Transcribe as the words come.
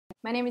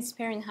My name is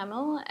Perrine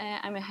Hamel.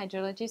 I'm a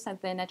hydrologist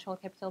at the Natural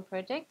Capital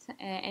Project,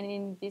 and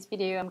in this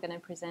video I'm going to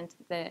present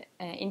the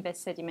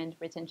InVEST sediment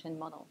retention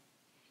model.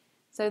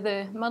 So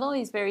the model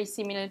is very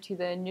similar to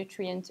the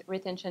nutrient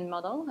retention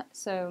model.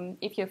 So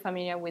if you're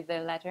familiar with the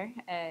latter,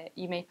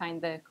 you may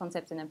find the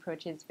concepts and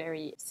approaches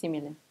very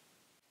similar.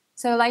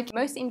 So like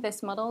most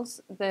InVEST models,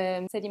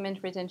 the sediment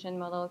retention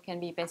model can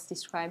be best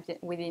described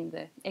within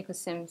the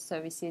ecosystem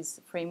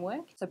services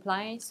framework: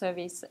 supply,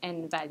 service,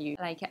 and value,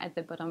 like at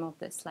the bottom of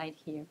the slide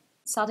here.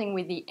 Starting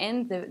with the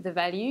end, the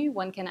value,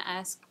 one can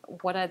ask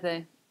what are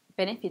the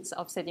benefits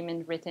of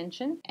sediment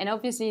retention. And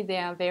obviously they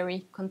are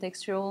very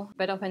contextual,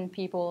 but often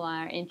people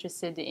are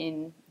interested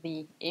in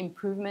the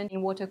improvement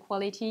in water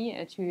quality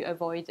to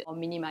avoid or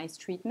minimize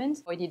treatment,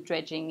 avoid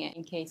dredging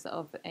in case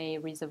of a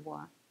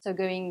reservoir. So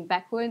going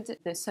backward,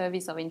 the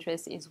service of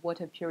interest is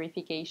water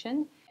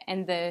purification,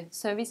 and the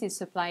service is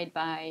supplied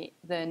by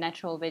the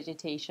natural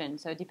vegetation.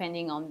 So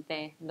depending on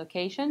their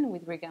location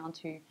with regard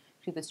to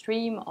the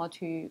stream or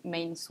to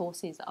main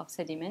sources of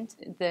sediment,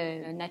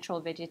 the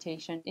natural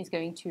vegetation is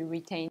going to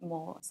retain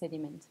more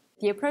sediment.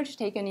 The approach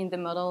taken in the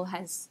model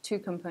has two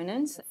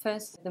components.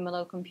 First, the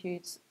model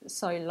computes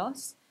soil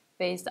loss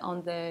based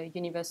on the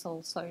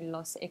universal soil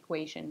loss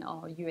equation,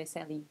 or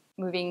USLE.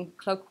 Moving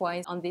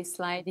clockwise on this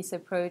slide, this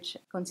approach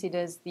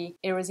considers the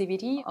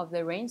erosivity of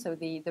the rain, so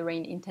the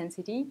rain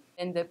intensity,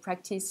 and the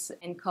practice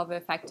and cover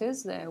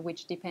factors,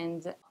 which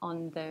depend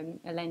on the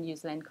land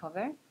use land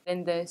cover.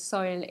 Then the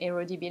soil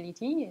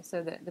erodibility,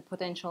 so the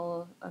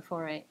potential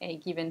for a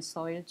given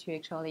soil to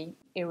actually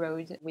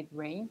erode with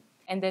rain.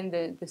 And then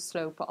the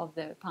slope of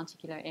the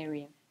particular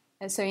area.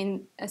 So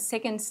in a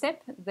second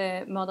step,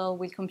 the model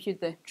will compute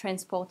the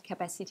transport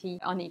capacity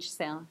on each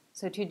cell.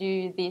 So to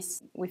do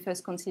this, we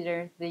first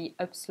consider the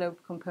upslope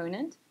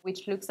component,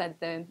 which looks at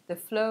the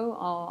flow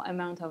or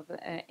amount of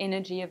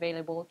energy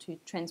available to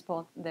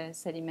transport the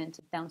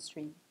sediment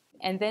downstream.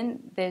 And then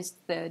there's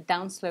the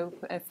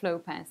downslope flow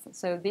path.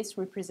 So this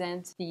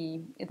represents the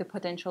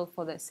potential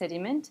for the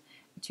sediment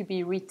to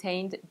be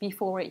retained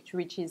before it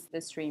reaches the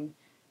stream.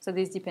 So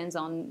this depends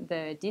on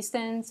the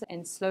distance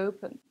and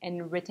slope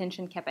and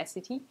retention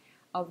capacity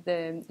of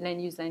the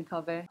land use land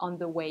cover on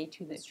the way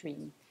to the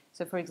stream.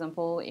 So for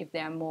example, if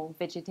there are more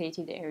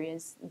vegetated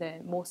areas, the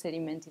more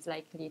sediment is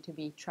likely to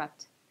be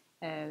trapped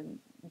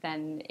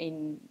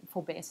than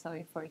for bare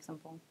soil, for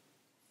example.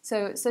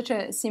 So such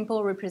a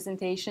simple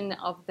representation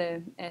of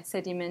the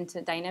sediment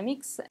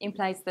dynamics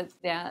implies that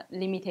there are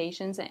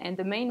limitations, and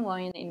the main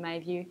one, in my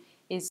view,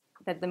 is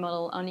that the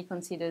model only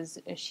considers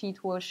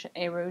sheet wash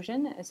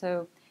erosion.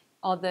 So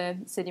other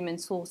sediment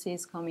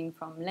sources coming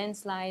from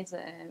landslides,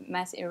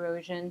 mass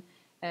erosion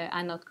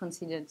are not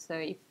considered. So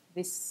if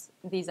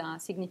these are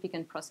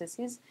significant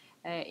processes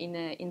in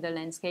the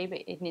landscape,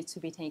 it needs to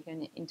be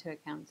taken into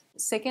account.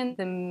 Second,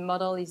 the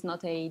model is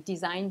not a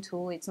design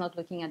tool. It's not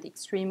looking at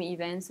extreme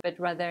events, but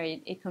rather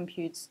it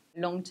computes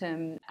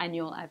long-term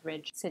annual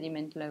average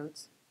sediment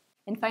loads.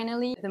 And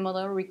finally, the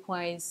model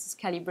requires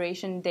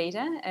calibration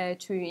data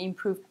to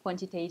improve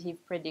quantitative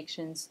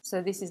predictions.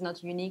 So this is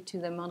not unique to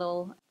the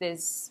model.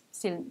 There's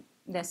still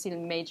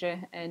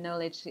major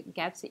knowledge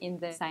gaps in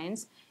the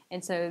science,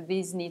 and so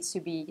this needs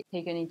to be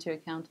taken into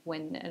account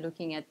when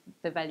looking at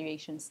the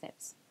valuation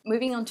steps.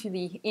 Moving on to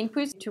the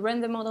inputs. To run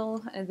the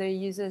model, the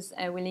users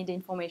will need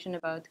information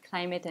about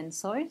climate and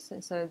soils,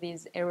 so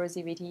these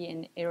erosivity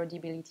and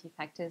erodibility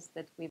factors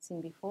that we've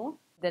seen before.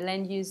 The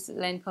land use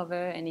land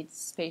cover and its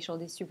spatial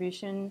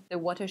distribution, the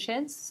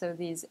watersheds, so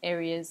these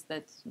areas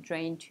that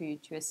drain to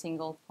a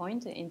single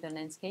point in the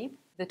landscape,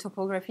 the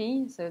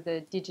topography, so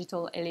the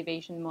digital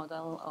elevation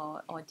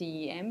model or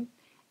DEM,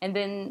 and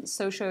then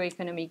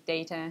socio-economic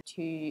data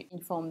to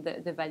inform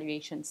the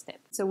valuation step.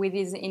 So with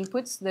these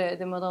inputs,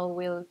 the model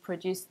will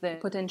produce the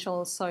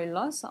potential soil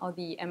loss or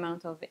the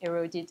amount of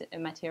eroded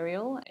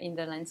material in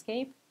the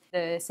landscape,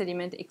 the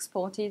sediment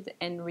exported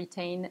and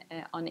retained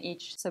on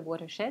each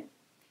subwatershed,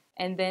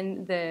 and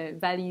then the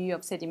value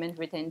of sediment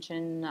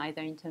retention,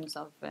 either in terms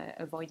of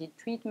avoided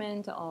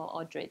treatment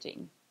or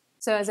dredging.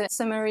 So as a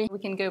summary, we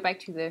can go back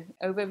to the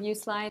overview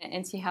slide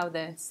and see how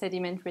the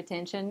sediment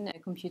retention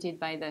computed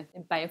by the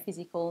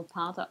biophysical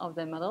part of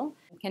the model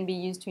can be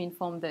used to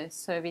inform the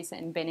service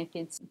and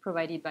benefits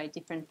provided by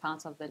different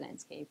parts of the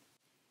landscape.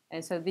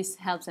 So this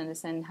helps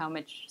understand how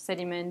much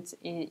sediment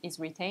is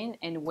retained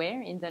and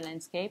where in the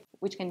landscape,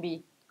 which can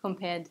be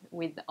compared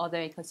with other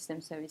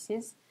ecosystem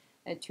services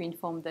to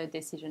inform the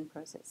decision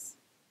process.